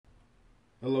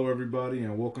Hello, everybody,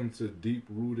 and welcome to Deep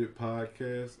Rooted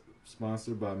Podcast,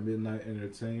 sponsored by Midnight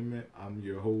Entertainment. I'm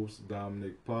your host,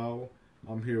 Dominic Powell.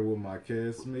 I'm here with my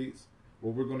castmates.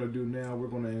 What we're gonna do now, we're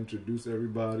gonna introduce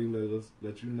everybody,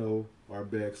 let you know our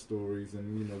backstories,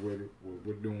 and what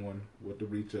we're doing, what to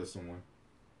reach us on.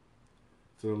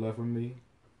 To the left of me,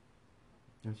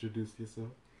 introduce yourself.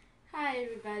 Hi,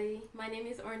 everybody. My name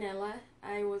is Ornella.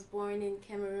 I was born in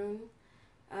Cameroon,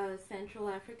 Central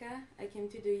Africa. I came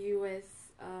to the U.S.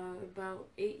 About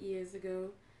 8 years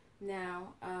ago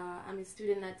now. I'm a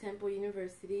student at Temple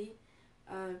University,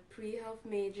 pre-health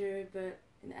major, but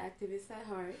an activist at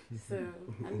heart. So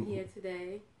I'm here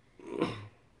today. My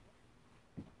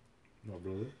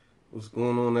brother. What's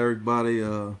going on, everybody?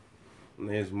 My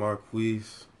name is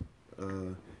Marquise.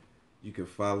 You can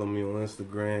follow me on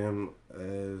Instagram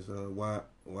as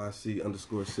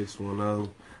YC_610.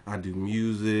 I do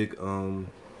music.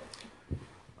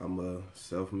 I'm a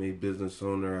self-made business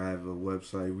owner. I have a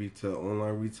website,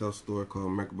 online retail store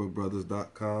called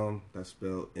merkababrothers.com. That's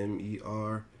spelled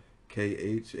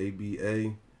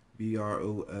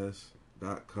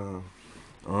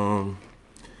MERKHABABROS.com.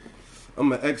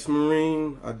 I'm an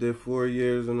ex-Marine. I did 4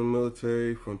 years in the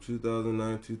military from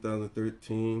 2009 to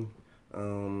 2013.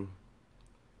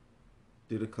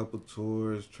 Did a couple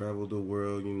tours, traveled the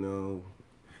world,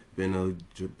 been to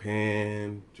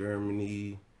Japan,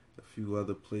 Germany, a few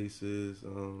other places,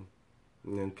 and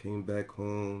then came back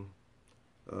home.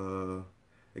 I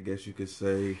guess you could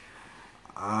say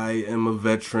I am a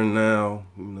veteran now.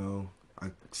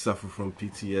 I suffer from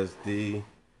PTSD.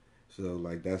 So,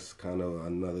 that's kind of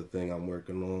another thing I'm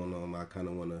working on. I kind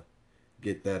of want to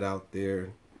get that out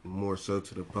there more so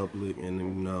to the public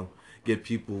and, get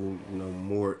people,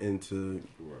 more into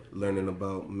learning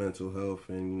about mental health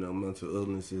and, mental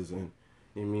illnesses and,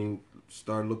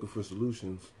 start looking for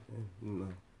solutions.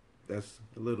 And, that's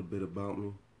a little bit about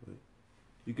me. But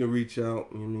you can reach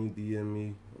out, DM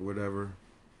me or whatever.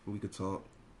 We could talk.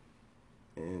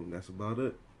 And that's about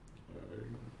it. All right,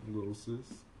 little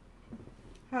sis.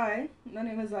 Hi, my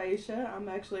name is Aisha. I'm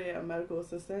actually a medical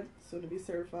assistant, soon to be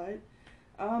certified.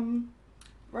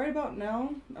 Right about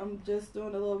now, I'm just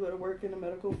doing a little bit of work in the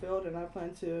medical field, and I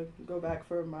plan to go back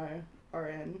for my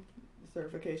RN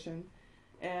certification.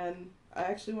 And I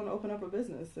actually want to open up a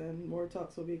business, and more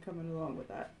talks will be coming along with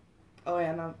that. Oh,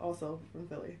 and I'm also from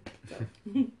Philly. So.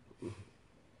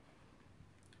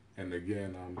 And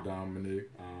again, I'm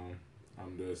Dominic.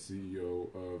 I'm the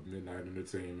CEO of Midnight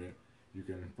Entertainment. You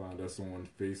can find us on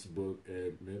Facebook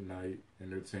at Midnight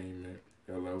Entertainment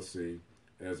LLC,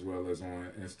 as well as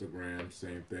on Instagram,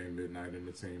 same thing, Midnight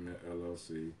Entertainment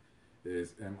LLC.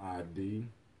 It's MID-NIGHT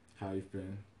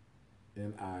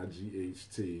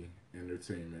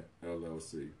Entertainment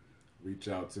LLC. Reach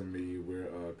out to me. We're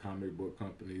a comic book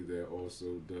company that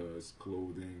also does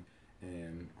clothing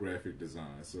and graphic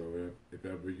design. So if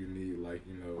ever you need, a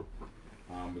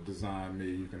design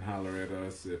made, you can holler at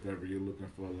us. If ever you're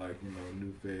looking for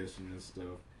new fashion and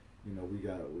stuff, we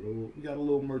got a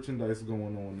little merchandise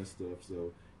going on and stuff.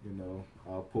 So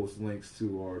I'll post links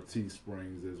to our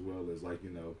Teesprings as well as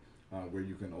where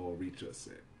you can all reach us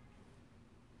at.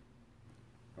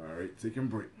 All right, taking a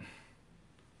break.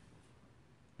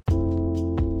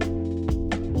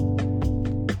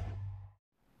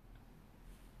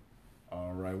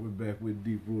 All right, we're back with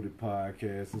Deep Rooted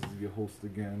Podcast. This is your host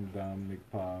again, Dominic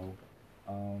Powell.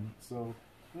 So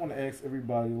I want to ask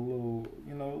everybody a little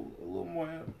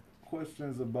more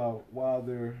questions about why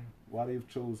they've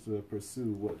chose to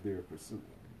pursue what they're pursuing.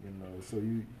 So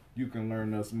you can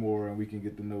learn us more and we can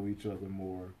get to know each other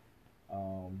more.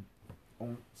 I'll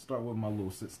start with my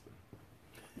little sister.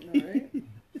 All right.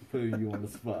 Putting you on the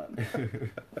spot.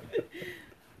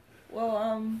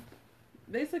 Well,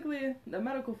 basically, the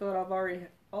medical field, I've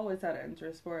always had an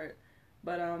interest for it.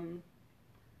 But, I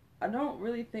don't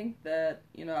really think that,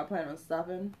 I plan on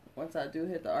stopping once I do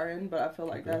hit the RN, but I feel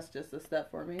like that's just a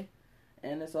step for me.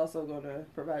 And it's also going to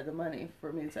provide the money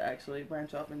for me to actually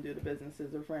branch off and do the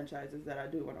businesses or franchises that I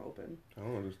do want to open. I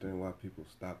don't understand why people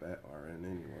stop at RN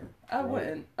anyway. I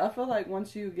wouldn't. I feel like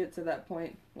once you get to that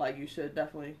point, you should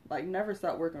definitely, never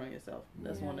stop working on yourself.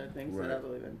 That's one of the things that I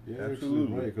believe in. Yeah,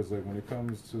 absolutely. Right, because, when it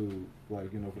comes to,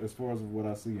 as far as what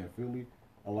I see in Philly,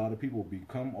 a lot of people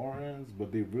become RNs,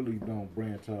 but they really don't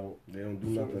branch out. They don't do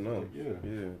nothing else. Yeah,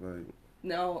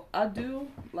 No, I do,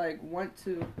 I want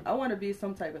to be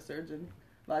some type of surgeon.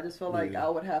 But I just feel like I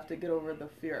would have to get over the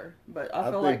fear. But I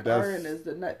feel like RN is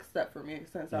the next step for me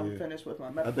since I'm finished with my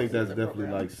medical I think that's definitely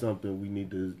program. something we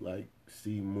need to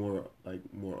see more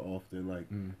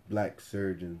often, black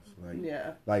surgeons,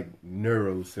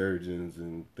 neurosurgeons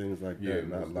and things like that.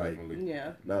 Not definitely.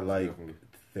 Yeah. Not definitely.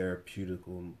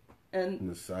 therapeutical And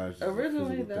massages.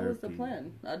 originally, physical that was the therapy.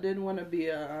 plan. I didn't want to be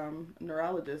a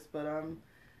neurologist, but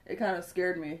it kind of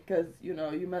scared me because you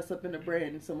mess up in the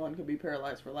brain, someone could be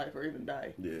paralyzed for life or even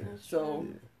die. Yeah. That's So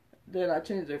true. then I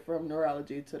changed it from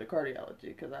neurology to the cardiology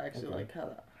because I actually Okay. like how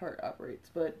the heart operates.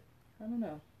 But I don't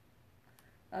know.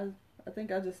 I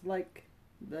think I just like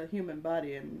the human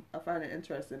body and I find it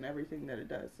interesting in everything that it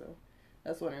does. So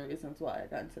that's one of the reasons why I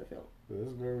got into the field.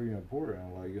 That's very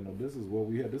important. Like, this is what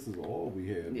we had. This is all we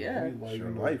had. Yeah. We, like, It's your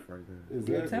you know, life right there.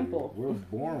 Exactly. Your temple. We're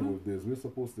born with this. We're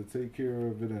supposed to take care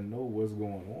of it and know what's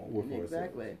going on with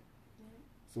Exactly. ourselves.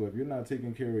 So if you're not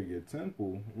taking care of your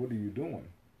temple, what are you doing?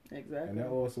 Exactly. And that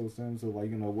also stems to what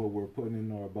we're putting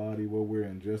in our body, what we're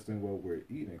ingesting, what we're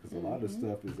eating. Because a lot of Mhm.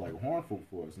 stuff is like harmful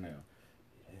for us now.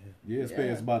 Yeah, it's Yeah.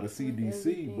 passed by the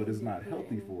CDC, Everything but it's they not put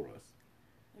healthy in. for us.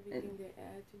 Everything they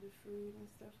add to the food and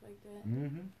stuff like that.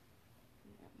 Mm-hmm.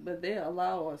 But they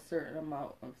allow a certain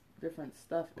amount of different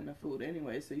stuff in the food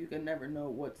anyway, so you can never know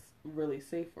what's really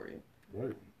safe for you.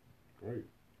 Right. Right.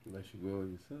 Unless you go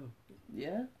yourself.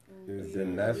 Yeah. Yes. Yeah.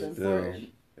 Then that's It's still, important.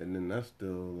 and then that's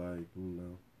still like,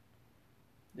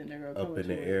 Then they're gonna up come in with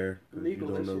the you air. 'Cause you legal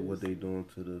don't know what issues. they doing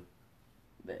to the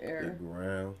the air.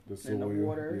 ground, The And soil. the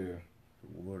water. Yeah.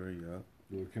 the water, yeah.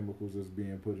 The chemicals that's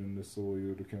being put in the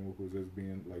soil, the chemicals that's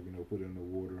being put in the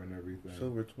water and everything. It's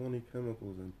over 20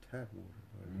 chemicals in tap water.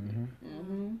 Like,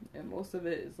 Mm-hmm. And most of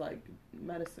it is like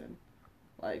medicine,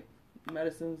 like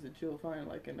medicines that you'll find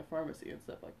like in the pharmacy and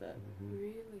stuff like that.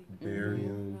 Really?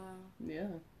 Barium, Wow. Yeah.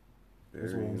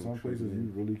 That's why in some places you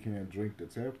tritium. really can't drink the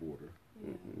tap water.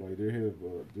 Yeah. Like they have,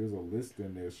 there's a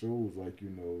listing that shows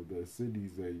the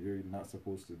cities that you're not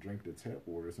supposed to drink the tap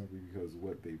water simply because of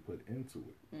what they put into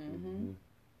it. Mm-hmm.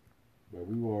 But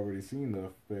we've already seen the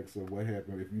effects of what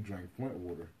happened if you drink Flint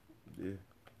water. Yeah,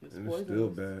 It's and it's still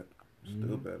poisonous. bad.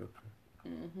 Still Mhm. bad.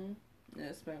 Mm-hmm. And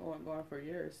it's been going for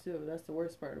years too. That's the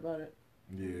worst part about it.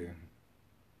 Yeah.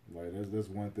 Like that's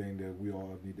one thing that we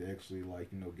all need to actually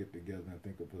get together and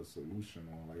think of a solution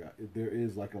on. There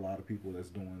is a lot of people that's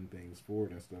doing things for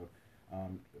it and stuff.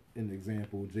 An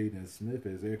example, Jaden Smith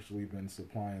has actually been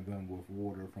supplying them with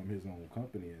water from his own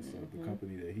company and stuff. The Mhm.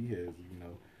 company that he has,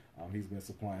 he's been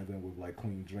supplying them with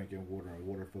clean drinking water and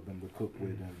water for them to cook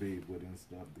with and bathe with and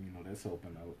stuff. That's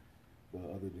helping out. But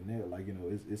other than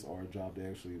that, it's our job to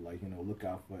actually look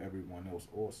out for everyone else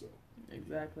also.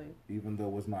 Exactly. Even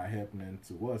though it's not happening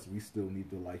to us, we still need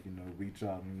to reach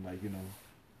out and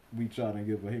reach out and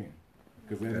give a hand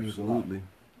because that means a lot. Absolutely.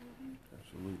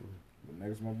 Absolutely. But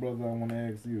next, my brother, I want to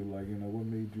ask you, what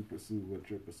made you pursue what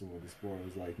you're pursuing as far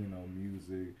as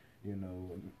music,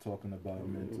 talking about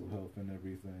mental health and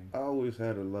everything. I always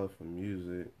had a love for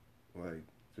music, like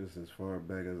just as far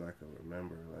back as I can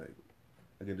remember. Like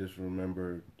I could just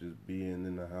remember just being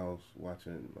in the house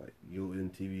watching Yo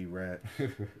MTV Rap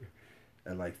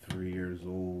at 3 years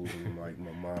old, and my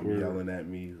mom Word. yelling at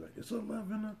me like, "It's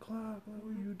 11 o'clock. Like,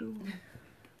 what are you doing?"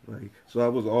 So I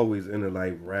was always into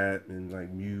rap and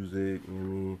music. You know what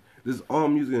I mean, just all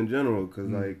music in general,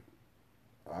 cause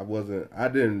I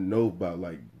didn't know about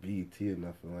BET or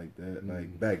nothing like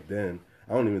that. Back then,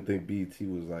 I don't even think BET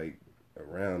was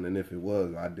around, and if it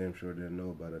was, I damn sure didn't know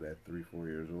about it at 3-4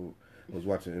 years old. I was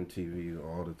watching MTV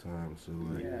all the time, so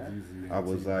Yeah. Easy I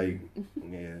was MTV.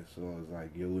 so I was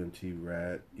Yo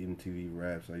MTV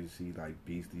Raps. I used to see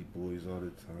Beastie Boys all the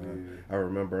time. Yeah. I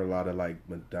remember a lot of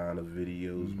Madonna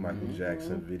videos, Michael Mhm.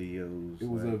 Jackson videos. It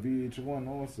was a VH1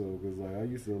 also, because I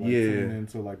used to Yeah. tune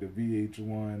into the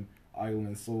VH1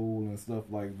 Island Soul and stuff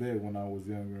like that when I was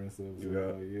younger and stuff. So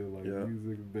Yeah.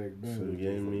 music back then. So was you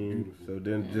know just, what I mean? beautiful. So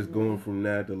then just going from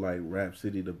that to Rap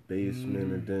City, The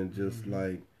Basement, and then just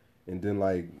and then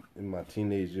in my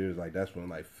teenage years, that's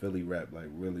when Philly rap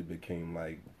really became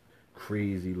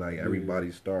crazy.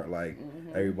 Everybody start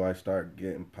Mhm. everybody start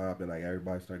getting popping,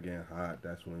 everybody start getting hot.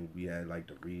 That's when we had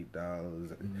the Reed Dolls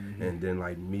Mhm. and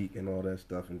then Meek and all that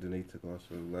stuff, and then they took off.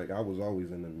 So I was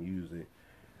always into music,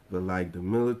 but the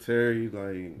military,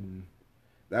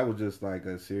 that was just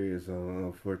a series of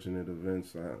unfortunate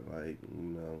events.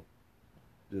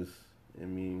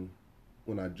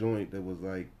 When I joined, there was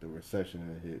the recession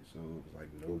had hit, so it was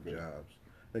no Okay. jobs.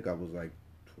 I think I was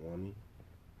 20.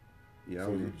 Yeah, So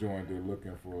I was. you joined there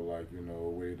looking for a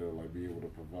way to be able to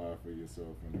provide for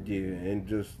yourself and Yeah, everything.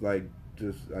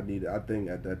 and I think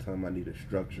at that time I needed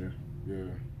structure. Yeah.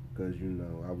 Cause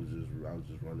I was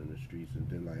just running the streets, and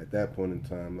then at that point in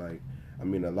time, I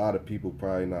mean, a lot of people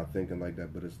probably not thinking like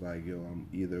that, but it's like, yo, I'm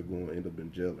either going to end up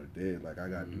in jail or dead. Like, I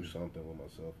got to do something with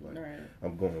myself. Like,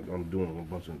 I'm doing a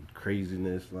bunch of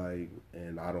craziness, like,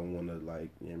 and I don't want to, like,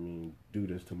 I mean, do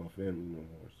this to my family no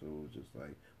more. So it's just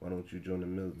like, why don't you join the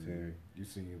military? You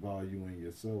see value in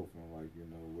yourself and, like, you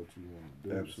know, what you want to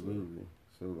do. Absolutely.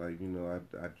 So, like, you know,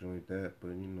 I joined that, but,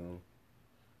 you know,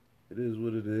 it is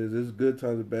what it is. It's good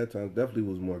times and bad times. Definitely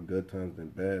was more good times than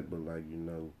bad, but, like, you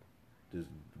know, just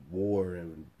war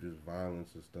and just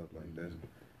violence and stuff like that.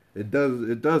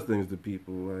 It does things to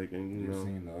people, like, and you know, you've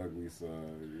seen the ugly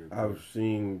side. I've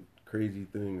seen crazy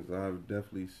things. I've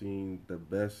definitely seen the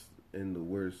best and the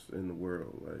worst in the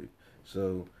world. Like,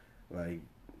 so, like,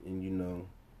 and you know,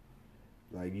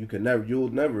 like you'll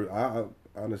never. I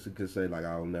honestly could say like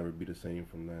I'll never be the same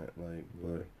from that. Like,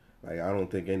 but like I don't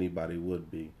think anybody would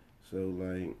be. So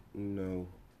like, you know,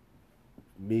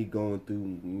 me going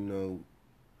through, you know,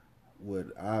 what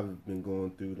I've been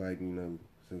going through, like, you know,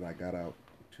 since I got out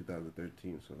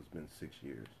 2013, so it's been 6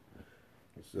 years.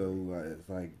 So it's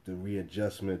like the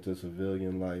readjustment to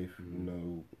civilian life, you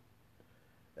know.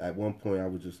 At one point, I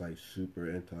was just like super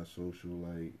antisocial.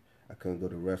 Like, I couldn't go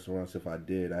to restaurants. If I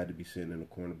did, I had to be sitting in the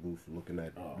corner booth looking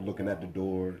at the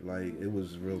door. Like, it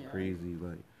was real crazy.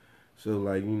 Like, so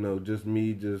like, you know, just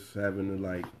me just having to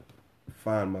like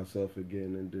find myself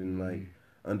again, and then like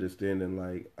understanding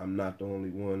like I'm not the only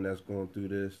one that's going through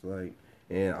this, like,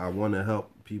 and I want to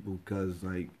help people because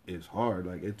like it's hard.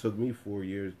 Like, it took me 4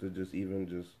 years to just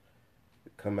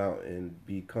come out and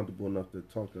be comfortable enough to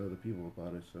talk to other people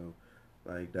about it. So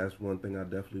like that's one thing I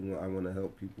definitely want to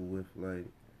help people with, like,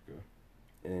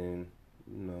 and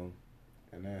you know,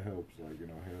 and that helps, like, you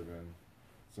know, having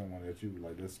someone that you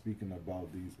like that's speaking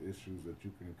about these issues that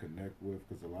you can connect with,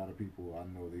 because a lot of people I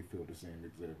know they feel the same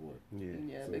exact way.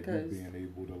 Yeah, so because being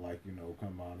able to, like, you know,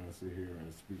 come out and sit here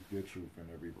and speak your truth and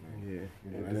everything.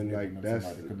 Yeah, you know, and then like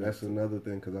that's another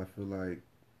thing, because I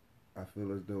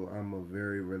feel as though I'm a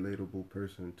very relatable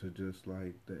person to just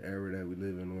like the era that we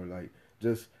live in, or like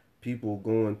just people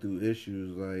going through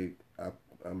issues. Like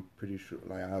I'm pretty sure,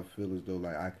 like, I feel as though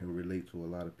like I can relate to a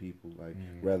lot of people, like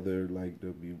whether like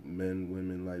there be men,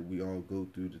 women, like we all go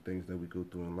through the things that we go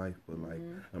through in life, but like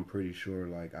I'm pretty sure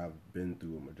like I've been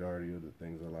through a majority of the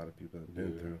things a lot of people have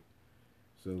been through.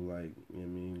 So like, I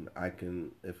mean,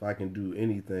 if I can do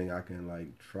anything, I can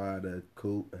like try to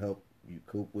help you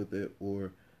cope with it,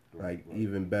 or like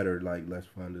even better, like let's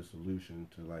find a solution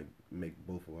to like make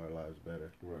both of our lives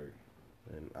better. Right.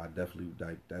 And I definitely,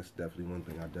 like, that's definitely one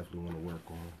thing I definitely want to work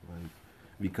on, like,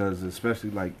 because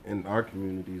especially like in our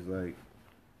communities, like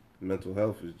mental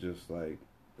health is just like,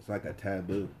 it's like a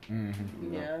taboo. You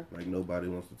know? Like nobody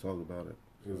wants to talk about it.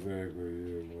 Exactly,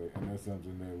 yeah, like, and that's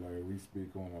something that like we speak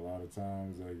on a lot of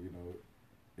times, like, you know,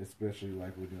 especially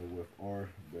like with, you know, with our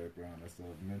background and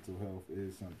stuff. Mental health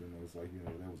is something that's like, you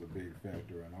know, that was a big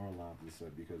factor in our lives and stuff,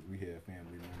 because we have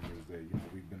family members that, you know,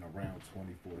 we've been around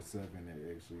 24/7 that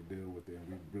actually deal with it, and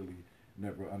we really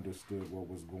never understood what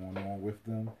was going on with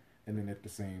them. And then at the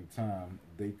same time,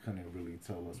 they couldn't really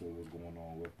tell us what was going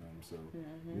on with them. So,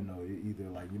 you know, it either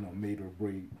like, you know, made or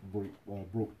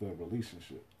broke the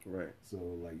relationship. Right. So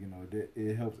like, you know,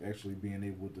 it helps actually being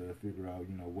able to figure out,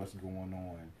 you know, what's going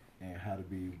on and how to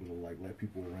be able to like let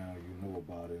people around you know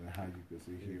about it, and how you can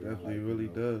see here. It definitely and, like, really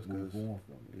you know, does, cause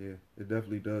yeah, it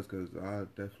definitely does, cause I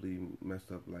definitely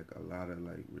messed up like a lot of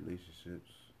like relationships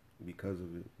because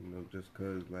of it. You know, just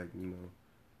cause like, you know,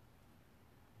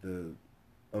 the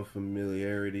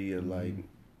unfamiliarity of like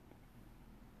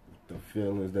the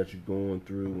feelings that you're going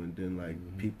through, and then like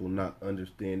people not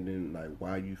understanding like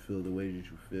why you feel the way that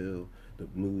you feel, the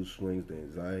mood swings, the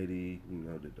anxiety, you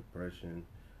know, the depression,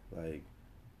 like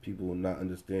people not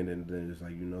understanding. Then it's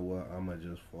like, you know what, I might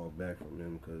just fall back from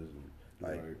him because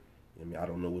like I mean, I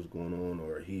don't know what's going on,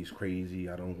 or he's crazy,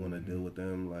 I don't want to deal with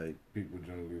them. Like, people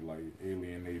generally like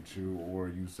alienate you, or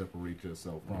you separate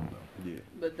yourself from them. Yeah,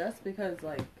 but that's because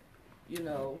like, you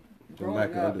know,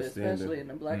 growing up, especially in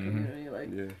the black community, like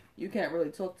you can't really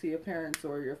talk to your parents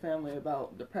or your family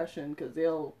about depression, because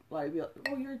they'll like be like,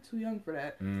 oh, you're too young for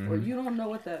that, or you don't know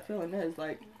what that feeling is.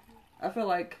 Like, I feel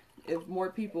like if more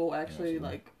people actually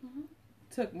like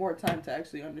took more time to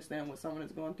actually understand what someone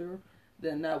is going through,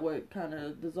 then that would kind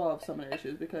of dissolve some of the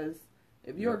issues. Because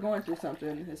if you're going through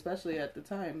something, especially at the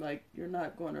time, like, you're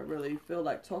not going to really feel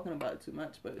like talking about it too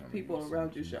much, but people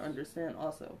around you should understand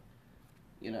also,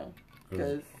 you know.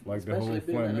 Because like the whole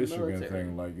Flint, Michigan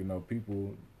thing, like, you know,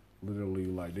 people literally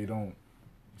like they don't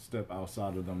step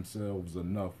outside of themselves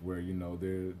enough where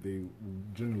they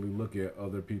generally look at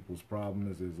other people's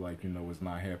problems as like it's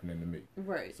not happening to me,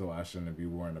 Right. so I shouldn't be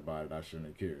worrying about it. I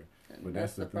shouldn't care. And But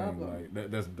that's the thing, problem.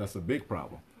 like that's a big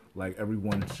problem. Like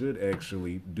everyone should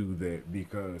actually do that,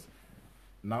 because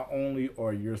not only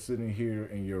are you sitting here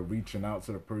and you're reaching out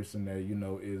to the person that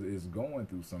is going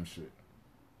through some shit,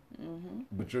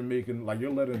 but you're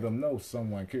letting them know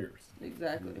someone cares.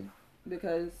 Exactly.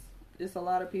 Because it's a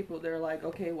lot of people, they're like,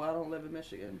 okay, well, I don't live in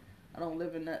Michigan. I don't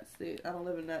live in that state. I don't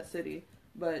live in that city.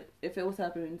 But if it was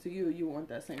happening to you, you want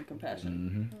that same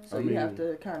compassion. So you have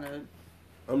to kind of...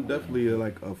 I'm definitely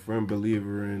a firm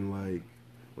believer in like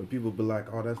when people be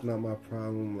like, "Oh, that's not my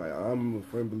problem." Like I'm a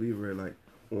firm believer in like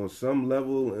on some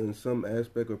level and some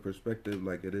aspect or perspective,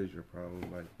 like it is your problem.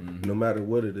 Like no matter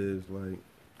what it is, like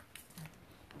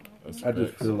I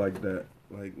just feel like that.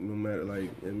 Like no matter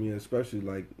especially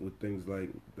like with things like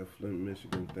the Flint,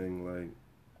 Michigan thing, like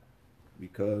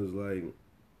because like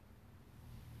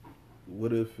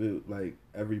what if it like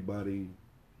everybody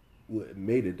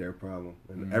made it their problem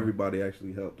and everybody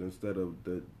actually helped instead of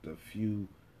the few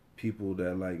people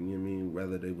that like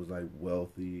whether they was like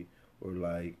wealthy or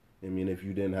like if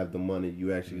you didn't have the money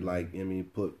you actually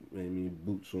put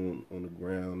boots on the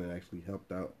ground and actually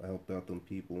helped out them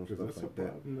people and stuff that's like a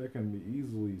problem that can be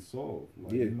easily solved.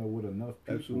 Like, with enough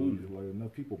people, absolutely. like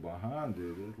enough people behind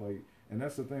it. It's like, and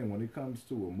that's the thing when it comes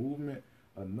to a movement,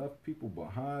 enough people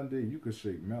behind it, you could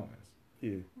shake mountains.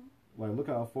 Yeah. Like, look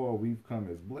how far we've come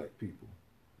as black people.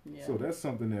 Yeah. So that's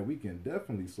something that we can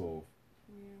definitely solve.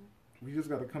 Yeah. We just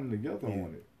got to come together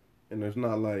on it. And it's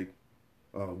not like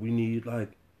we need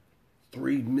like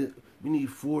we need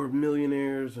 4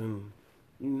 millionaires and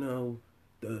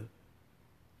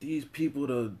these people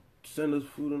to send us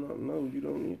food and all. No, you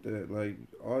don't need that. Like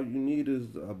all you need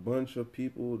is a bunch of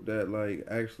people that like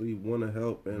actually want to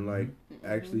help and like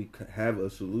actually have a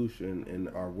solution and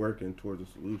are working towards a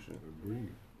solution.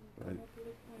 Agreed. Like,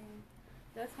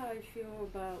 that's how I feel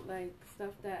about like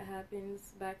stuff that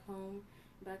happens back home.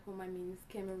 Back home, I mean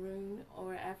Cameroon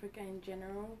or Africa in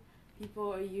general.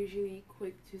 People are usually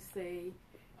quick to say,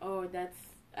 "Oh, that's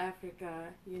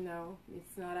Africa.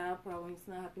 It's not our problem. It's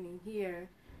not happening here,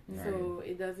 so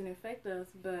it doesn't affect us."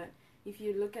 But if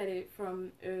you look at it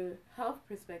from a health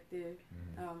perspective,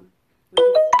 which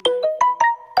is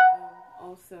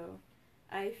also,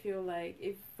 I feel like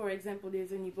if, for example,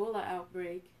 there's an Ebola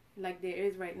outbreak like there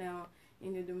is right now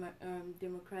in the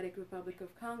Democratic Republic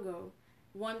of Congo,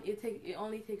 it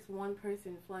only takes one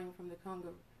person flying from the Congo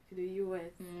to the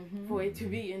U.S. For it to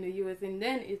be in the U.S. and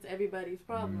then it's everybody's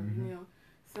problem,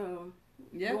 So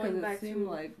yeah, because it seemed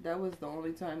like that was the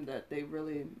only time that they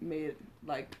really made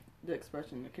like the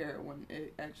expression of care when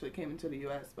it actually came into the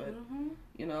U.S. But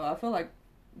I feel like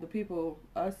the people,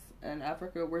 us and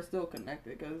Africa, we're still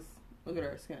connected because look at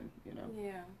our skin,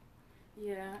 Yeah.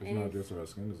 Yeah. It's not just our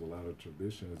skin. There's a lot of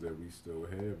traditions that we still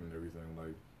have and everything.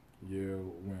 Like,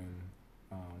 when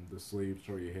the slave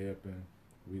trade happened,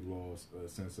 we lost a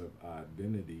sense of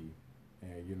identity,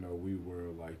 and we were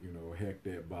like hacked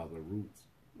at by the roots.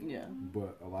 Yeah.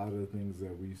 But a lot of the things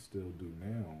that we still do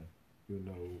now,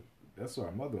 that's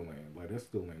our motherland. Like that's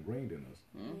still ingrained in us.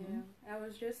 Yeah. I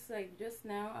was just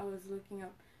now I was looking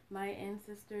up my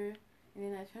ancestor, and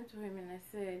then I turned to him and I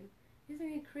said,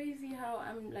 "Isn't it crazy how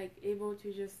I'm like able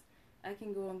to I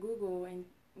can go on Google and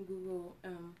Google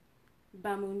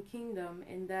Bamoun Kingdom,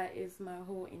 and that is my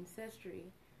whole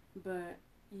ancestry. But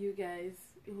you guys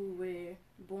who were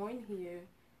born here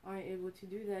aren't able to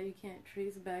do that. You can't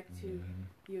trace back to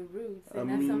your roots, and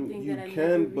that's something that I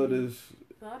never really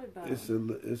thought about. It's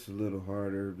a little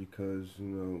harder because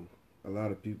a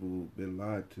lot of people been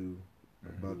lied to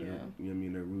about their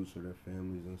their roots or their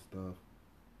families and stuff.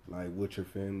 Like what your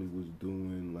family was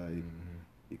doing, like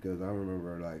because I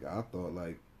remember like I thought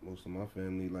like most of my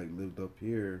family like lived up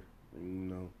here,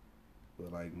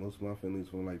 but like most of my family's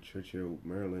from like Churchill,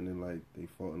 Maryland, and like they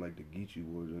fought in like the Geechee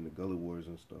Wars and the Gullah Wars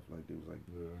and stuff. Like they was like,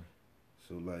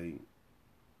 so like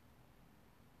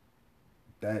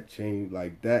that changed,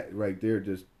 like that right there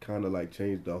just kind of like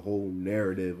changed the whole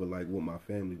narrative of like what my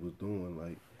family was doing,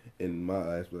 like in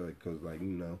my aspect, like, cause like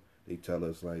they tell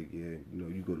us like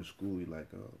you go to school, you're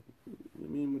like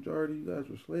majority of you guys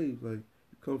were slaves, like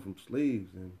you come from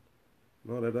slaves and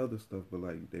all that other stuff, but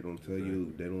like they don't tell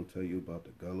you about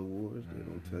the Gullah Wars. They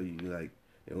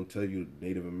don't tell you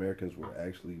Native Americans were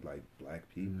actually like black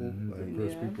people. Like, the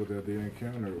first people that they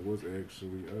encountered was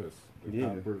actually us,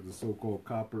 the so-called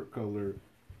copper colored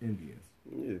Indians.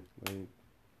 Yeah, like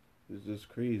it's just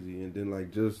crazy, and then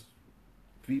like just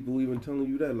people even telling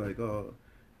you that like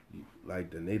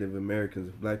like the Native Americans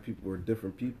and black people were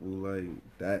different people. Like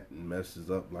that messes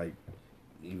up like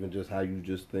even just how you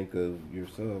just think of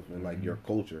yourself and like your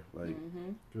culture. Like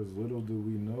because little do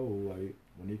we know, like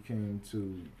when it came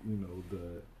to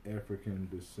the African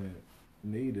descent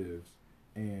natives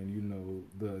and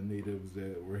the natives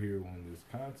that were here on this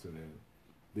continent,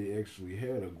 they actually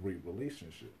had a great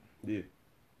relationship. Yeah.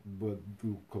 But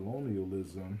through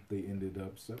colonialism, they ended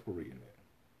up separating it.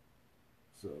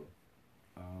 So,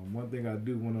 one thing I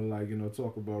do want to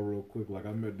talk about real quick, like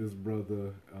I met this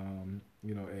brother,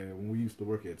 when we used to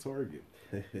work at Target,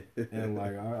 and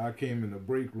like I came in the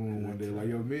break room one day, like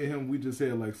me and him, we just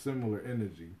had like similar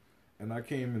energy, and I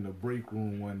came in the break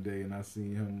room one day and I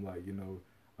seen him like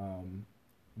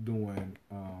doing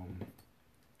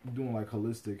like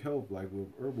holistic health, like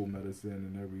with herbal medicine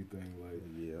and everything, like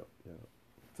yeah.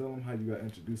 Tell him how you got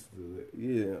introduced to that.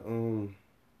 Yeah,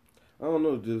 I don't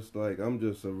know, just like I'm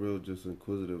just a real just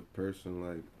inquisitive person.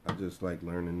 Like I just like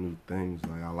learning new things.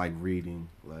 Like I like reading,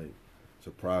 like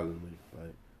surprisingly.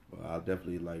 Like but I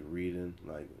definitely like reading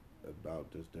like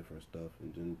about just different stuff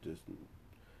and then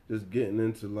just getting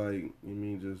into like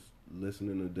just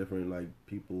listening to different like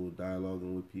people,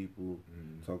 dialoguing with people,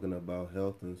 talking about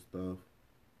health and stuff.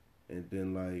 And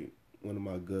then like one of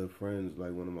my good friends,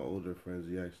 like one of my older friends,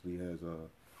 he actually has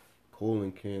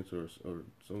colon cancer or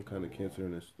some kind of cancer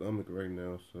in his stomach right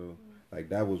now. So like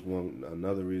that was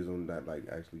another reason that like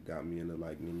actually got me into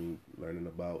like learning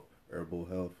about herbal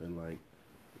health and like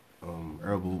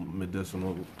herbal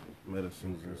medicinal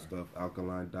medicines and stuff,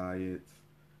 alkaline diets,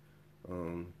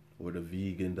 or the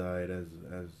vegan diet as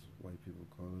white people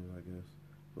call it, I guess.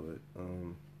 But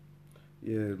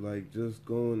yeah, like just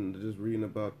reading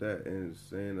about that and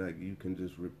saying like you can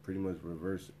just pretty much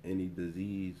reverse any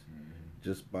disease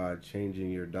just by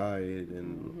changing your diet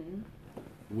and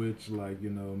which like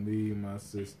me, my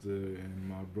sister, and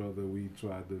my brother, we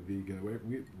tried the vegan.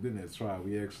 We didn't try.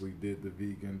 We actually did the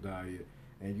vegan diet,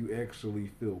 and you actually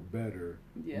feel better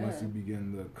once you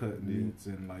begin to cut meats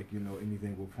and like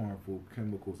anything with harmful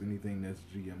chemicals, anything that's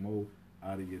GMO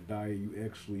out of your diet. You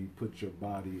actually put your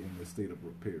body in a state of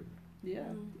repair.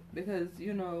 Yeah, because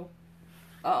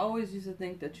I always used to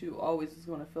think that you always is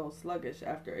going to feel sluggish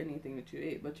after anything that you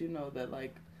ate, but that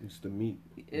like it's the meat.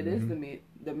 It is the meat.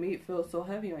 The meat feels so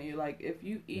heavy on you. Like if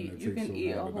you eat, you can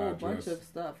eat a whole bunch of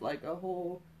stuff, like a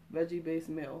whole veggie-based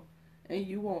meal, and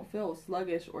you won't feel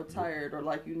sluggish or tired or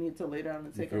like you need to lay down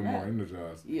and take a nap. You feel more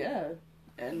energized. Yeah,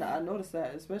 and I noticed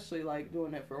that, especially like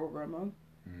doing it for over a month.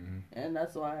 And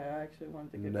that's why I actually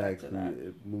wanted to get back to that.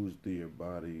 It moves through your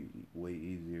body way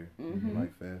easier,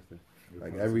 like faster.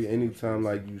 Like anytime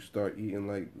like you start eating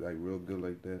like real good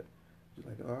like that, you're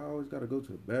like, oh, I always gotta go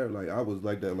to the bathroom. Like I was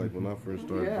like that like when I first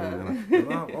started.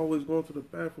 I'm always going to the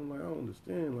bathroom. Like I don't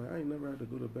understand. Like I ain't never had to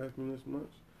go to the bathroom this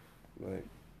much. Like,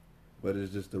 but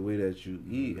it's just the way that you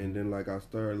eat. And then like I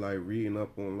started like reading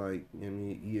up on like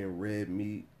eating red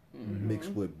meat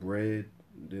mixed with bread.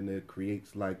 Then it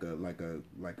creates like a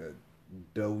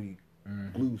doughy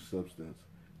glue substance,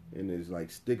 and it's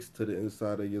like sticks to the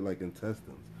inside of your like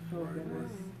intestines. Oh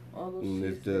goodness! All those and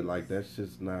it's just like that's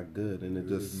just not good, and it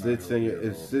just sits in your.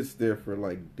 It sits there for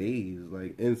like days,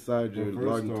 like inside your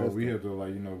large intestine. We have to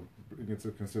bring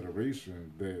into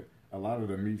consideration that a lot of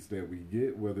the meats that we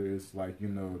get, whether it's like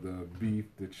the beef,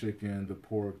 the chicken, the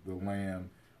pork, the lamb,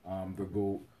 the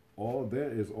goat. All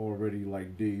that is already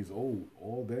like days old.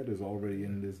 All that is already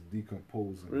in this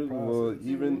decomposing process. First of all,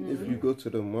 even if you go to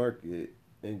the market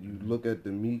and you look at the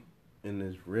meat and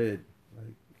it's red,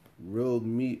 like real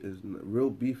beef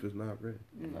is not red.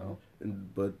 No.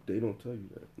 But they don't tell you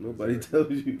that. Nobody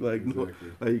tells you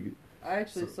I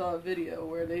actually saw a video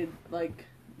where they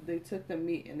took the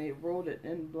meat and they rolled it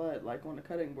in blood like on a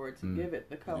cutting board to give it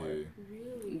the color. Yeah.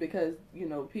 Really? Because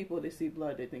people, they see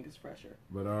blood, they think it's fresher.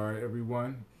 But all right,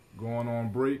 everyone, going on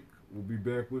break. We'll be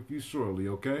back with you shortly,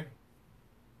 okay?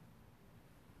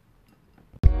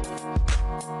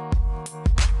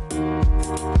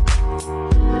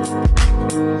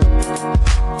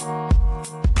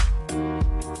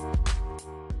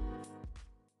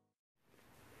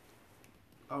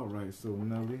 All right, so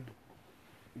Nelly,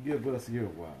 give us your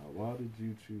why. Why did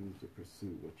you choose to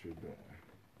pursue what you're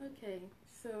doing? Okay,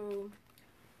 so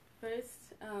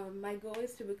first, my goal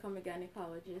is to become a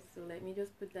gynecologist. So let me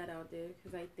just put that out there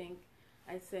because I think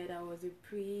I said I was a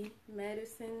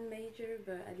pre-medicine major,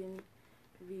 but I didn't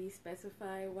really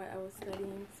specify what I was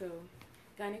studying. So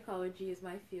gynecology is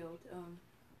my field.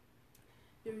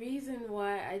 The reason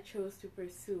why I chose to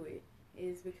pursue it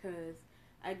is because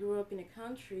I grew up in a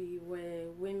country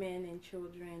where women and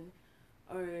children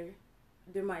are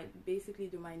basically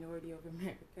the minority of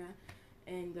America,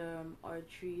 and are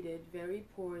treated very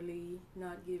poorly,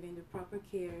 not given the proper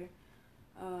care.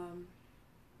 Um,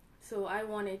 so I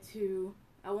wanted to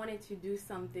do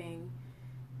something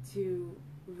to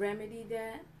remedy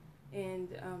that, and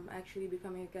actually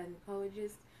becoming a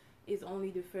gynecologist is only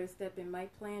the first step in my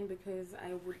plan, because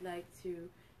I would like to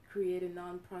create a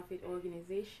nonprofit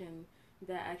organization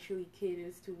that actually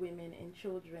caters to women and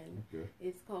children. Okay.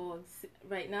 It's called,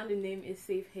 right now the name is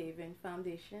Safe Haven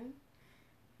Foundation,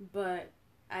 but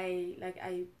I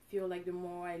feel like the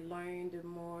more I learn, the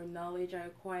more knowledge I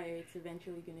acquire, it's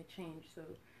eventually gonna change. So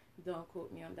don't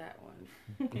quote me on that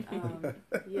one.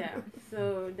 Yeah,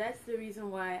 so that's the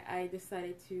reason why I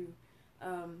decided to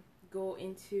go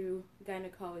into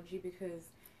gynecology, because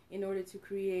in order to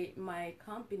create my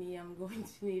company, I'm going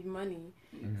to need money.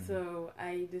 Mhm. So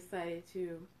I decided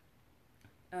to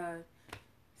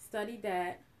study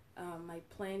that. My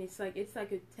plan is it's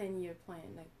like a 10-year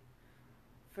plan. Like,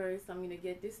 first I'm gonna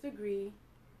get this degree,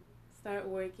 start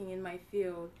working in my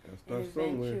field, Gotta and start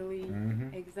somewhere. eventually,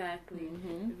 Mhm. exactly,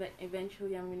 Mhm.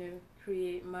 eventually I'm gonna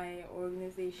create my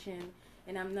organization,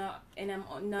 and I'm not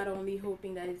only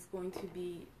hoping that it's going to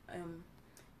be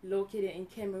located in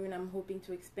Cameroon. I'm hoping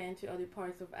to expand to other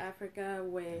parts of Africa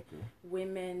where Okay.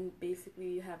 women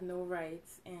basically have no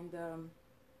rights. And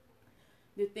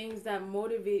the things that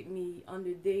motivate me on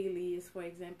the daily is, for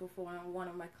example, for one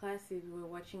of my classes, we were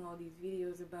watching all these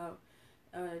videos about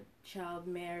child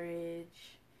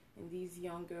marriage and these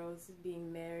young girls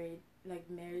being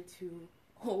married to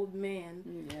old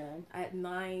men Yeah. at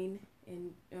 9,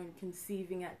 and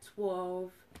conceiving at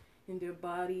 12, and their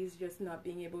bodies just not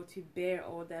being able to bear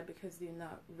all that because they're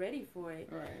not ready for it.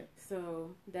 Right.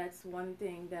 So that's one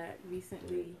thing that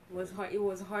recently was hard. It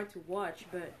was hard to watch,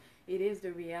 but it is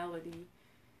the reality.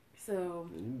 So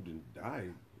You didn't die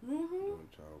mhm. during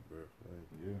childbirth,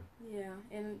 right? Yeah.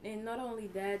 Yeah, and not only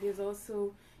that, there's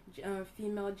also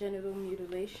female genital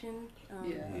mutilation.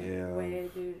 Yeah. Yeah. Where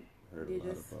Heard they a lot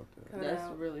just about that. cut That's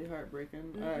out. really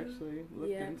heartbreaking. I Mhm. actually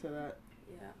looked Yeah. into that.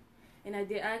 Yeah, and I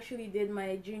actually did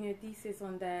my junior thesis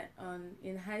on that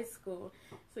in high school.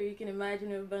 So you can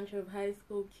imagine a bunch of high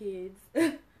school kids,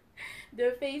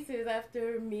 their faces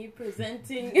after me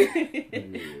presenting,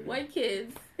 white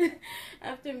kids,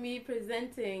 after me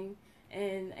presenting,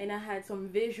 and I had some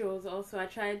visuals also. I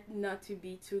tried not to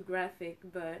be too graphic,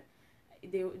 but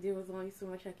there was only so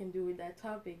much I can do with that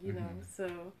topic, you know. Mhm.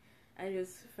 So I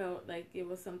just felt like it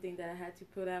was something that I had to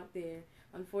put out there.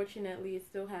 Unfortunately, it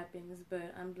still happens,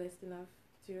 but I'm blessed enough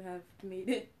to have made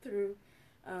it through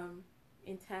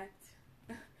intact.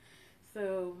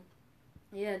 So,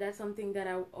 yeah, that's something that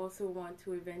I also want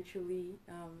to eventually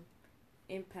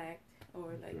impact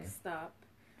or like Okay. stop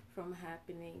from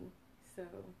happening. So,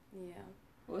 yeah.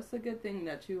 Well, it's a good thing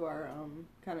that you are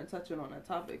kind of touching on that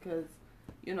topic, because,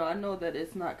 I know that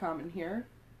it's not common here,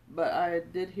 but I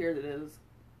did hear that it is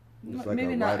It's like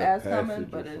maybe a not rite of as common,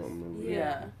 passage but or it's something.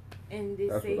 Yeah. And they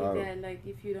That's say what I- that like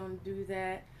if you don't do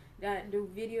that, that the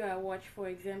video I watched, for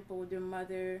example, the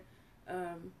mother,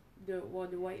 the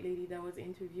white lady that was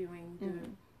interviewing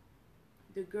Mhm.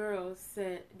 the girls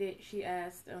said that she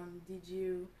asked, did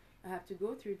you have to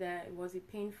go through that? Was it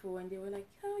painful? And they were like,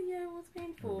 oh yeah, it was It'd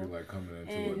painful. be like coming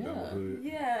into And- adulthood.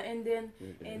 Yeah, and then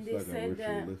It's they like said a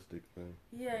that- ritualistic thing.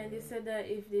 yeah, and they said that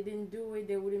if they didn't do it,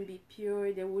 they wouldn't be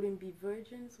pure, they wouldn't be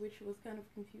virgins, which was kind of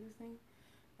confusing.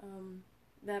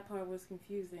 That part was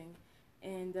confusing.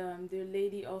 And the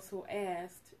lady also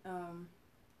asked,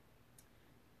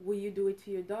 will you do it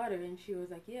to your daughter? And she was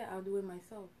like, yeah, I'll do it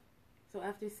myself. So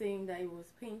after saying that it was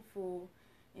painful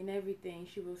and everything,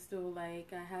 she was still like,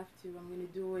 I have to, I'm going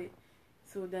to do it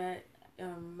so that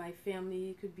my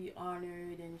family could be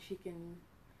honored and she can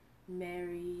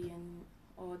marry and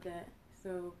all that.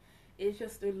 So it's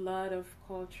just a lot of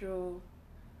cultural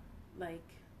like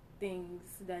things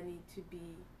that need to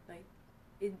be like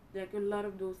a lot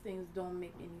of those things don't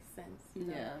make any sense. You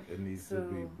know? Yeah. It needs to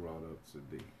be So- brought up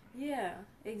today. Yeah,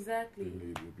 exactly. They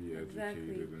need to be Exactly.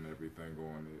 educated and everything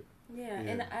on it. Yeah,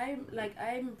 Yeah. and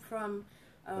I'm from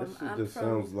That shit I'm just from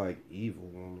sounds like evil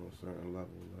on a certain level.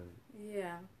 Like,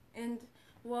 yeah, and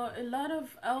well,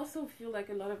 I also feel like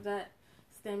a lot of that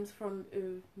stems from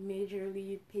a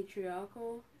majorly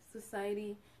patriarchal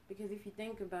society, because if you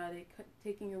think about it,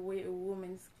 taking away a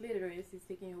woman's clitoris is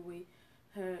taking away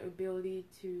her ability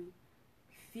to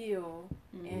feel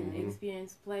and Mhm.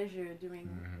 experience pleasure during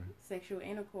Mhm. sexual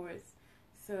intercourse.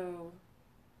 So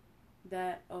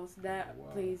that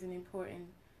Wow. plays an important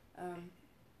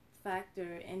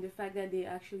factor, and the fact that they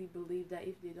actually believe that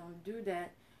if they don't do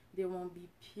that, they won't be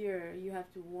pure. You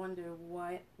have to wonder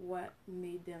what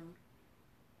made them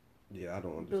Yeah, I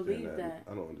don't understand believe that.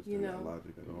 I don't understand You that know?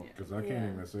 logic at all. Yeah. Because I can't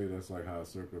Yeah. even say that's like how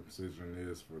circumcision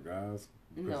is for guys.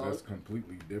 Because No. that's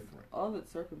completely different. All that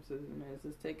circumcision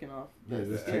is taking off Yeah, the that's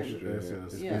the skin. extra. extra. Yeah.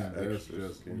 That's, Yeah. that's Extra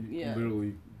just skin. Yeah.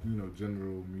 literally,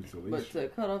 genital mutilation. But to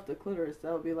cut off the clitoris,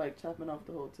 that would be like chopping off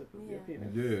the whole tip of your Yeah.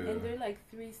 penis. Yeah. And there are like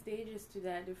 3 stages to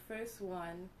that. The first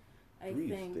one, I 3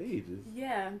 think. stages.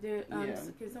 Yeah, there. Yeah.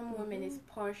 Because some women it's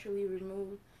partially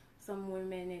removed, some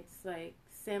women it's like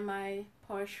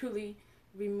semi-partially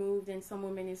removed, and some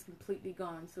women it's completely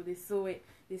gone. So they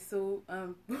sew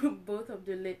both of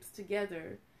the lips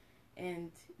together,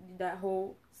 and that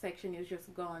whole section is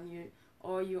just gone.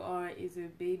 All you are is a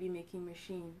baby making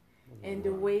machine. And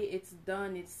the way it's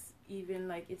done, it's even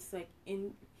like it's like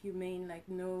inhumane, like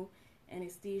no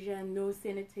anesthesia, no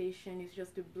sanitation. It's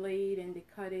just a blade, and they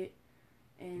cut it,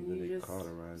 and then you they just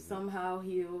cauterize it. somehow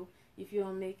heal. If you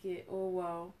don't make it, oh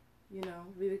well,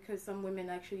 really, because some women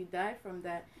actually die from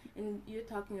that. And you're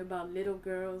talking about little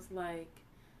girls, like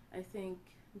I think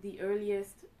the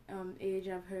earliest age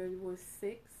I've heard was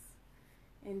 6,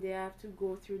 and they have to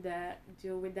go through that,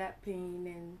 deal with that pain,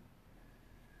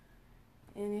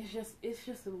 and it's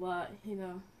just a lot,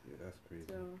 Yeah, that's crazy.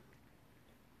 So,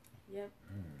 yep,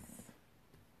 Mm.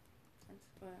 that's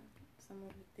what some of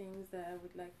the things that I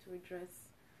would like to address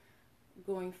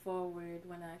going forward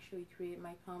when I actually create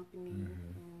my company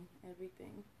Mhm. and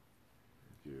everything.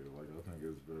 Yeah, like I think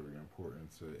it's very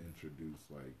important to introduce,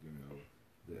 like,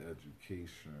 the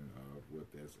education of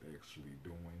what that's actually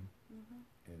doing. Mhm.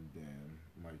 And then,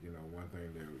 like, one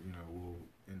thing that, we'll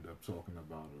end up talking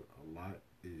about a lot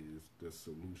is the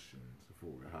solutions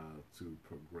for how to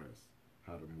progress,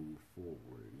 how to move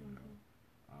forward.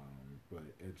 But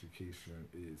education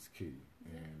is key,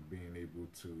 and being able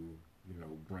to,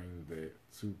 bring that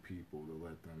to people to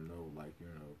let them know, like,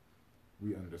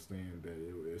 we understand that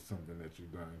it's something that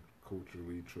you've done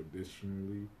culturally,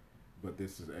 traditionally, but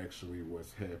this is actually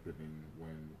what's happening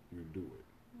when you do it.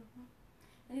 Mhm.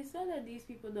 And it's not that these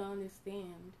people don't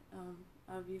understand.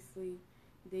 Obviously,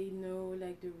 they know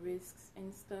like the risks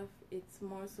and stuff. It's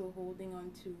more so holding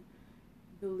on to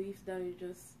beliefs that are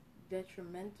just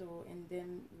detrimental, and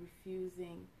them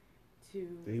refusing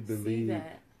to They see believe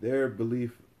that. their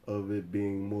belief of it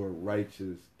being more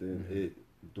righteous than Mhm. it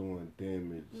doing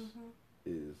damage Mhm.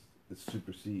 is it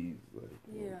supersedes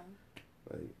Yeah.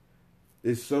 like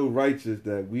it's so righteous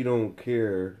that we don't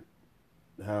care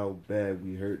how bad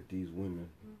we hurt these women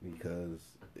Mhm.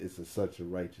 because it's such a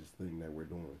righteous thing that we're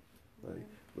doing. Like, Yeah.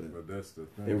 but But that's the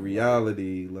thing. in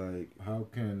reality, like How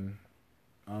can,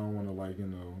 I don't want to, like,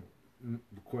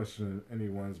 question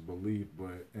anyone's belief,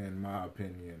 but in my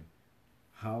opinion,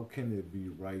 how can it be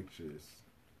righteous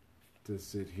to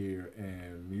sit here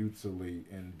and mutilate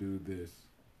and do this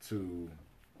to,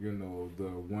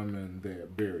 the women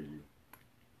that bear you?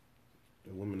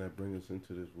 the women that bring us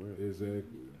into this world,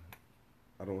 Exactly.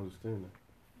 I don't understand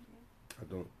that. I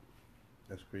don't.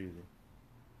 That's crazy.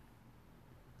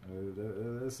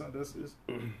 That's it's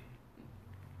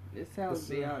It sounds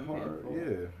beyond hard. painful.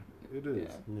 Yeah, it is.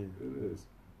 Yeah. Yeah. It is.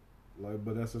 Like,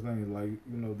 but that's the thing. Like,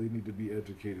 they need to be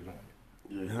educated on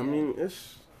it. Yeah, I mean,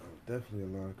 it's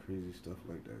definitely a lot of crazy stuff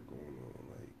like that going on.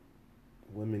 Like,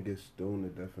 women get stoned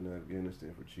to death in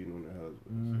Afghanistan for cheating on their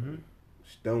husbands. Mhm. Like,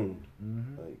 stoned.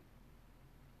 Mm-hmm. Like,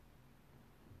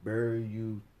 bury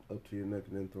you up to your neck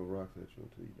and then throw rocks at you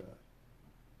until you die.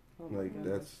 Oh my Like,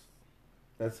 goodness.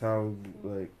 that's how,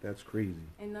 like, that's crazy.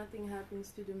 And nothing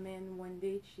happens to the men when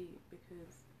they cheat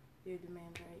because they're the man,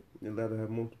 right? You're allowed to have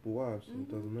multiple wives, so it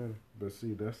Mhm. doesn't matter. But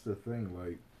see, that's the thing.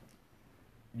 Like,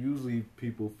 usually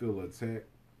people feel attacked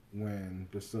when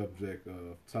the subject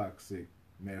of toxic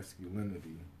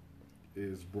masculinity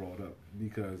is brought up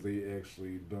because they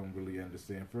actually don't really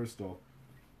understand. First off,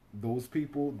 those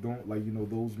people don't, like,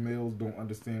 those males don't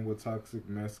understand what toxic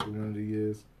masculinity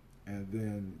is, and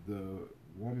then the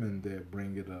women that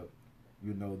bring it up,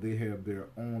 they have their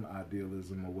own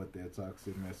idealism of what that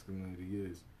toxic masculinity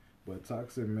is. But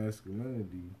toxic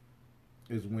masculinity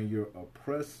is when you're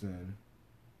oppressing,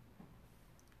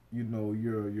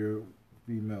 your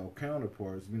female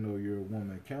counterparts, your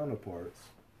woman counterparts,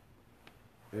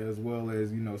 as well as,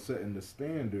 setting the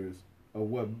standards of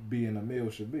what being a male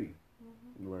should be.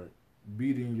 Right.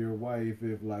 Beating your wife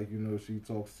if, like, she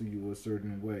talks to you a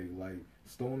certain way, like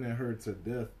stoning her to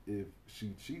death if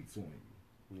she cheats on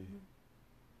you. Yeah.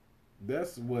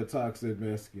 That's what toxic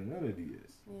masculinity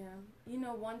is.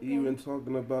 Yeah. One thing. Even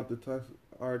talking about the toxic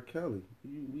R. Kelly,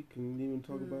 we can even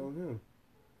talk about him.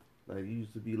 Like, he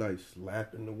used to be like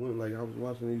slapping the women. Like, I was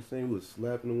watching these saying he was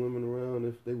slapping the women around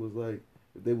if they would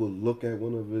look at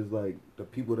one of his, like, the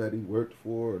people that he worked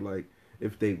for, or like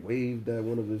if they waved at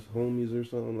one of his homies or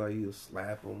something, like he'll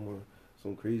slap them or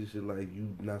some crazy shit. Like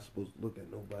you not supposed to look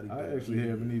at nobody. I actually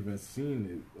haven't even seen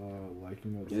it. Like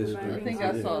you know, Yes, I think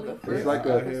I saw the It's first like I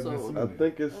a- haven't episode. seen I it.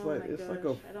 think it's Oh like my it's like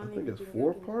gosh, a. don't I even think it's drink 4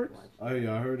 anything to parts. watch. Oh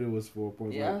yeah, I heard it was 4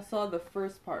 parts. Yeah, I saw the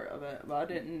first part of it, but I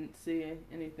didn't see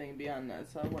anything beyond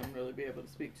that, so I wouldn't really be able to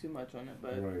speak too much on it.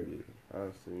 But Right. Yeah,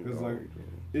 I've seen. It's all like- of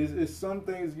them. It's some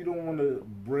things you don't want to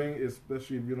bring,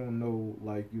 especially if you don't know,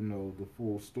 like, you know, the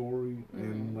full story.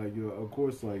 And, like, you know, of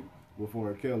course, like, with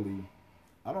R. Kelly,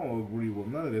 I don't agree with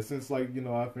none of this. Since, like, you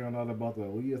know, I found out about the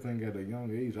Aaliyah thing at a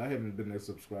young age, I haven't been a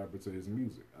subscriber to his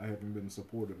music. I haven't been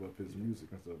supportive of his music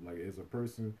and stuff. Like, as a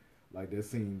person, like, that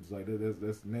seems like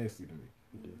that's nasty to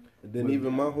me. And then But-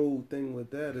 even my whole thing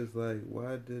with that is like,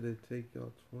 why did it take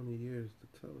y'all 20 years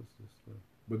to tell us this stuff?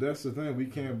 But that's the thing. We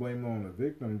can't blame it on the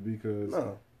victims because,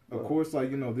 No. of course,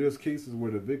 like, you know, there's cases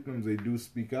where the victims, they do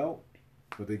speak out,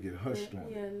 but they get hushed on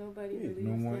it. Yeah, nobody Yeah, believes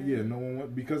No one, them. yeah, no one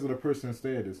want, because of the person's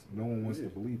status. No one wants Yeah.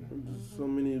 to believe him. There's so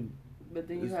many. But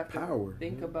then you It's have power. to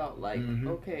think about like, Mhm.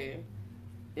 okay,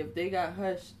 if they got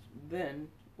hushed, then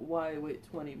why wait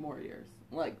 20 more years?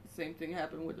 Like the same thing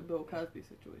happened with the Bill Cosby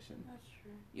situation. That's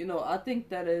true. You know, I think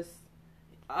that is.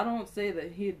 I don't say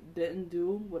that he didn't do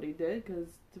what he did, because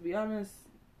to be honest,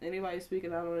 anybody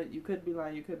speaking out on it, you could be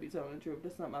lying, you could be telling the truth.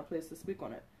 That's not my place to speak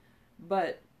on it.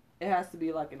 But it has to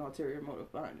be like an ulterior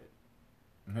motive behind it.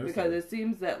 That's Because it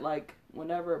seems that like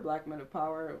whenever black men of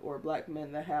power or black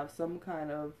men that have some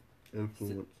kind of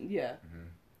Influence. yeah,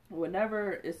 Mhm.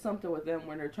 whenever it's something with them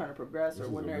when they're trying to progress This or is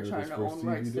when they're America's trying to first own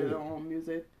rights TV to their did. own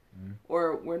music, Mhm.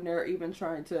 or when they're even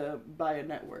trying to buy a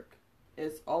network,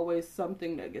 it's always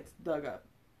something that gets dug up,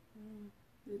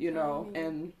 The you know. timing.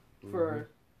 And for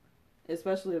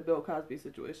especially the Bill Cosby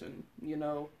situation, you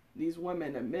know, these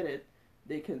women admitted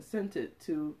they consented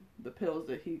to the pills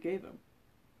that he gave them.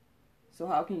 So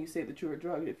how can you say that you're a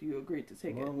drug if you agreed to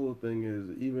take My it? whole thing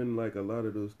is, even like a lot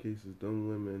of those cases, them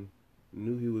women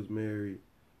knew he was married,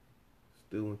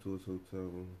 still went to his hotel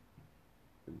room,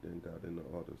 and then got into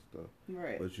all this stuff.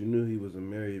 Right. But you knew he was a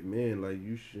married man, like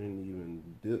you shouldn't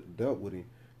even dealt with him.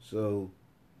 So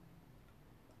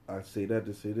I say that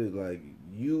to say this, like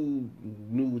you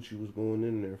knew what you was going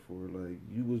in there for, like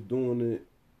you was doing it.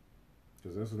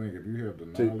 Because that's the thing. If you have the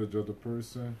To- knowledge of the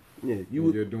person, Yeah, and you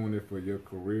was. you're doing it for your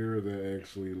career, that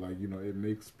actually, like, you know, it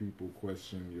makes people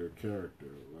question your character.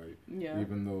 Like, Yeah.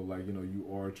 even though, like, you know,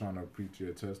 you are trying to preach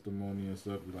your testimony and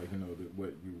stuff, like, you know, that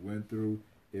what you went through,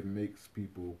 it makes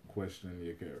people question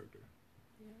your character.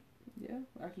 Yeah,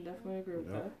 I can definitely agree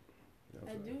with Yeah. that.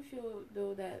 I do feel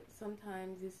though that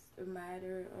sometimes it's a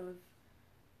matter of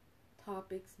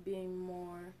topics being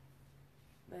more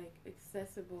like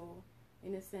accessible,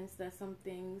 in a sense that some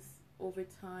things over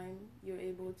time you're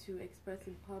able to express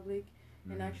in public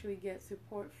and Mhm. actually get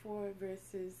support for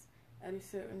versus at a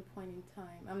certain point in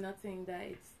time. I'm not saying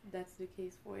that that's the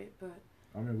case for it, but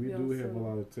I mean, we We do have a also-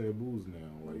 lot of taboos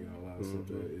now. Like, you know, a lot of stuff Mhm.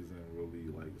 that isn't really,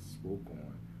 like, spoke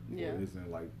on. Yeah. Or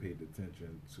isn't, like, paid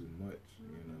attention too much, you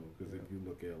know. Because if you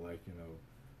look at, like, you know,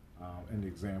 an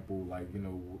example, like, you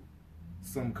know,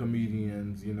 some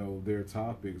comedians, you know, their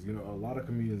topics, you know, a lot of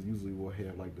comedians usually will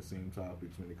have, like, the same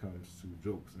topics when it comes to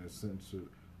jokes, and it's centered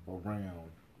around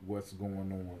what's going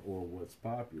on or what's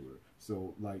popular.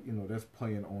 So, like, you know, that's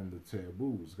playing on the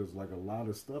taboos, because, like, a lot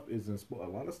of stuff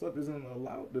isn't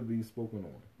allowed to be spoken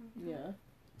on. Yeah.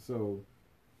 So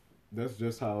that's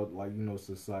just how, like, you know,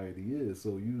 society is.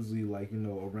 So usually, like, you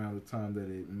know, around the time that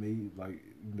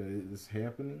that it is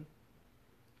happening,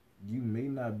 you may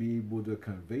not be able to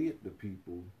convey it to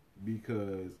people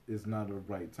because it's not the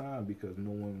right time, because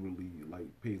no one really, like,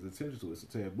 pays attention to it. It's a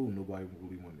taboo. Nobody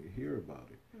really wanted to hear about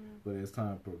it. But as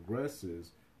time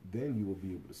progresses, then you will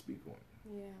be able to speak on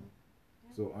it.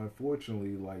 yeah. So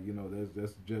unfortunately, like, you know,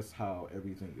 that's just how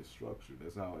everything is structured.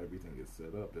 That's how everything is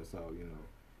set up. That's how,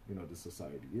 you know, the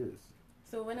society is.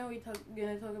 So when are we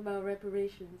gonna talk about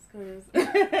reparations? Cause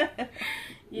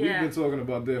We've yeah, been talking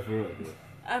about that forever. We've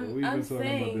I'm been talking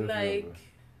saying about that like,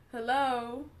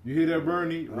 hello. You hear that,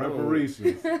 Bernie? Oh.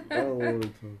 Reparations. I don't want to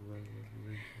talk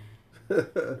about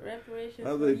reparations. Reparations.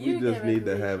 I for think we you just get need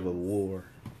to have a reparations. war.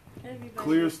 Everybody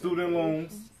Clear gets student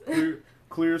loans. reparations.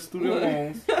 Clear student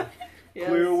loans. Yes,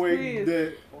 Clear away please.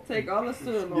 debt. Take all the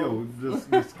student Yo, loans.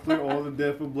 just clear all the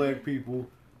debt for black people.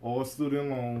 All student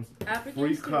loans. Africans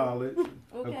Free too. college.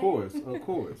 Okay. Of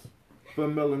course. For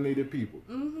melanated people.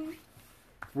 Mhm.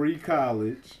 Free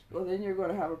college. Well, then you're going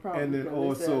to have a problem. And then because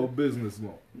also business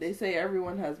loan. they say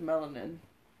everyone has melanin.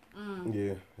 Mm.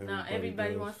 Yeah. Now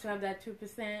everybody does. wants to have that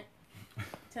 2%,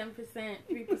 10%,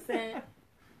 3%.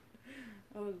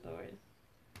 Oh Lord.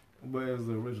 But as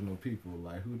the original people,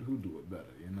 like who do it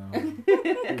better, you know? Who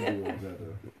do it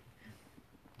better?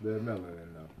 They're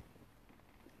melanin though.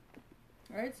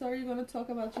 Alright, so are you going to talk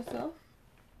about yourself?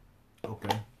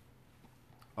 Okay.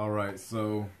 All right,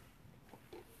 so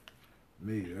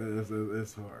me,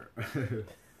 it's hard.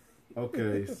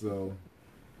 Okay, so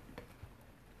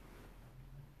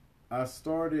I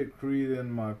started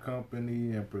creating my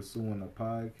company and pursuing a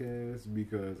podcast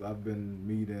because I've been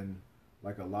meeting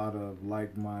like a lot of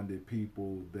like-minded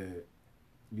people that,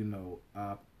 you know,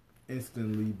 I've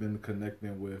instantly been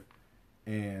connecting with,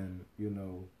 and you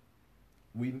know,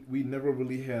 we never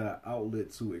really had an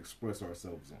outlet to express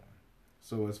ourselves on.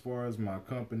 So as far as my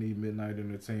company, Midnight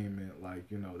Entertainment, like,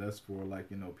 you know, that's for like,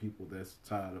 you know, people that's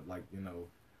tired of like, you know,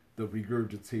 the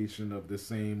regurgitation of the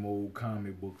same old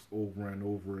comic books over and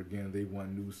over again. They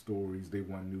want new stories, they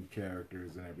want new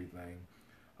characters and everything.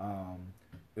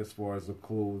 As far as the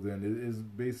clothing, it is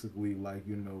basically like,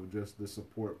 you know, just to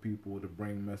support people, to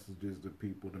bring messages to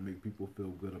people, to make people feel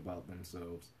good about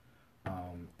themselves.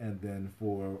 And then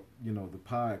for, you know, the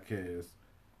podcast,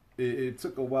 it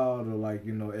took a while to like,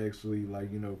 you know, actually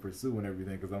like, you know, pursue and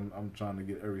everything, because I'm trying to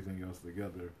get everything else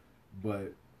together.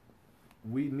 But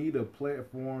we need a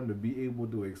platform to be able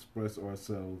to express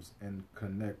ourselves and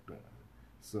connect on.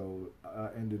 So I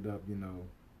ended up, you know,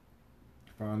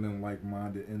 finding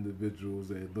like-minded individuals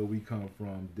that, though we come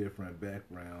from different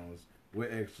backgrounds,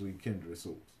 we're actually kindred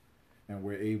souls. And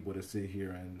we're able to sit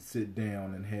here and sit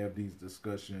down and have these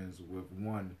discussions with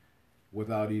one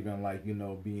without even like, you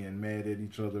know, being mad at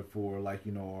each other for like,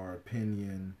 you know, our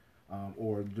opinion,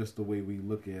 or just the way we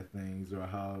look at things or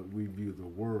how we view the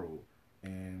world.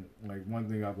 And like one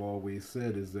thing I've always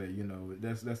said is that, you know,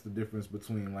 that's the difference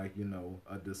between like, you know,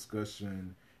 a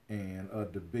discussion and a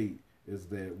debate, is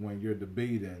that when you're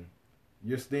debating,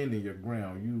 you're standing your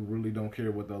ground. You really don't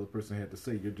care what the other person had to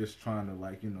say. You're just trying to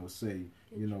like, you know, say,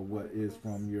 you know, what is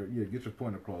from your, get your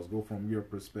point across, go from your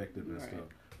perspective and stuff.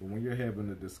 But when you're having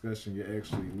a discussion, you're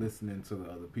actually listening to the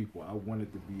other people. I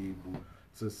wanted to be able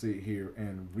to sit here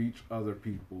and reach other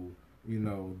people, you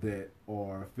know, that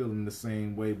are feeling the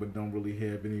same way but don't really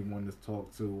have anyone to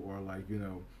talk to, or like, you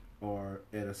know, are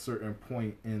at a certain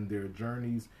point in their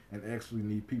journeys and actually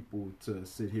need people to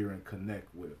sit here and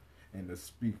connect with and to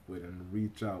speak with and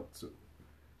reach out to.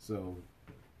 So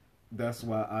that's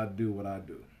why I do what I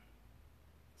do.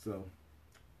 So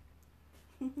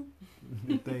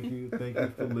thank you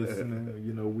for listening.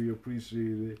 You know, we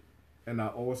appreciate it. And I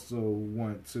also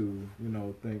want to, you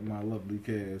know, thank my lovely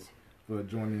cast for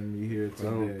joining me here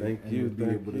today. Thank and you. Be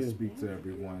able to speak to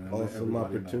everyone. And Awesome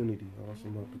opportunity.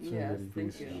 Awesome opportunity. Yes,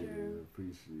 thank you.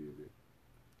 Appreciate it.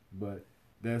 But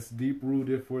that's Deep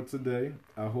Rooted for today.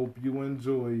 I hope you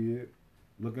enjoy it.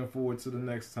 Looking forward to the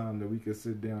next time that we can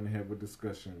sit down and have a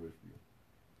discussion with you.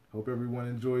 Hope everyone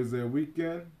enjoys their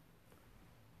weekend.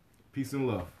 Peace and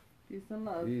love. Peace and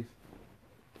love. Peace.